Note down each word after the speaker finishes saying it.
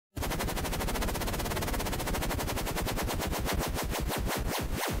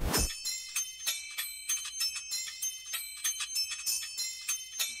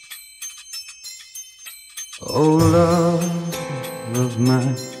Oh, love of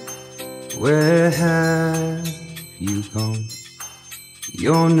mine, where have you gone?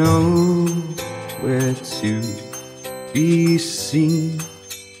 You're nowhere to be seen.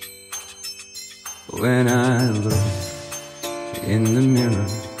 When I look in the mirror,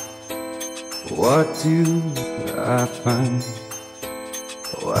 what do I find?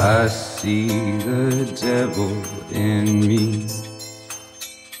 Oh, I see the devil in me.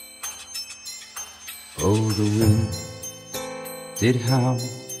 Oh, the wind did howl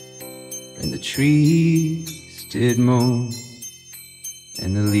and the trees did moan,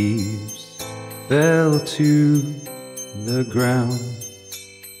 and the leaves fell to the ground.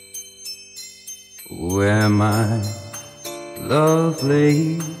 Where my love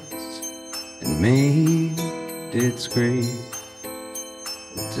lays and made its grave,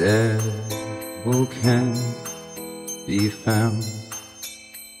 the devil can be found.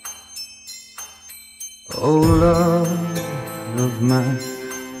 Oh, love of mine,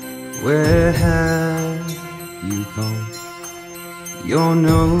 where have you gone? You're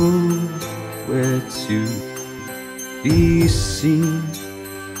nowhere to be seen.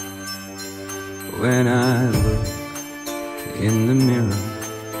 When I look in the mirror,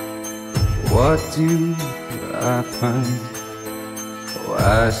 what do I find? Oh,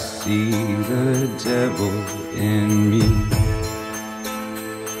 I see the devil in me.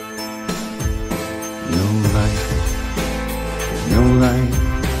 No light, no light,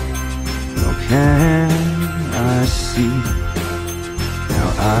 nor can I see. Now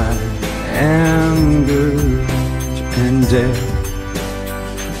I am good and dead.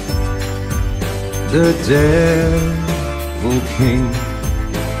 The devil came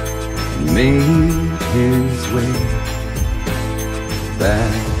and made his way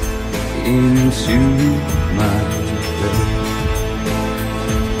back into my bed.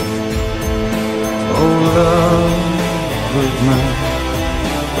 Oh, love of mine,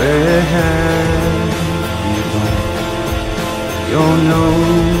 where have you gone? You're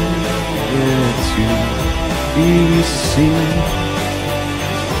nowhere to be seen.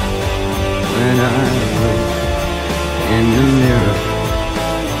 When I look in the mirror,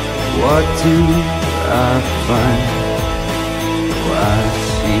 what do I find? Oh, I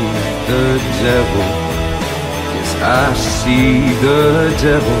see the devil. Yes, I see the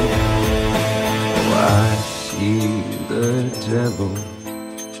devil. Oh, I see the devil,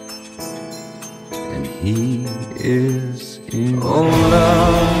 and he is in. Oh,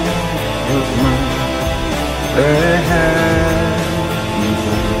 love of mine, where have you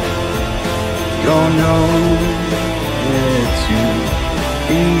gone? You're nowhere to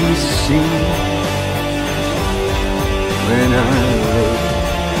be seen. When I look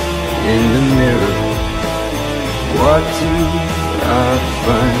in the mirror, what do I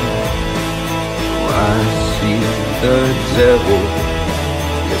find? Oh, I see the devil.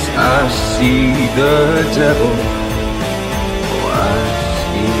 Yes, I see the devil. Oh, I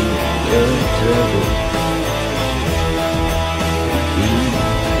see the devil.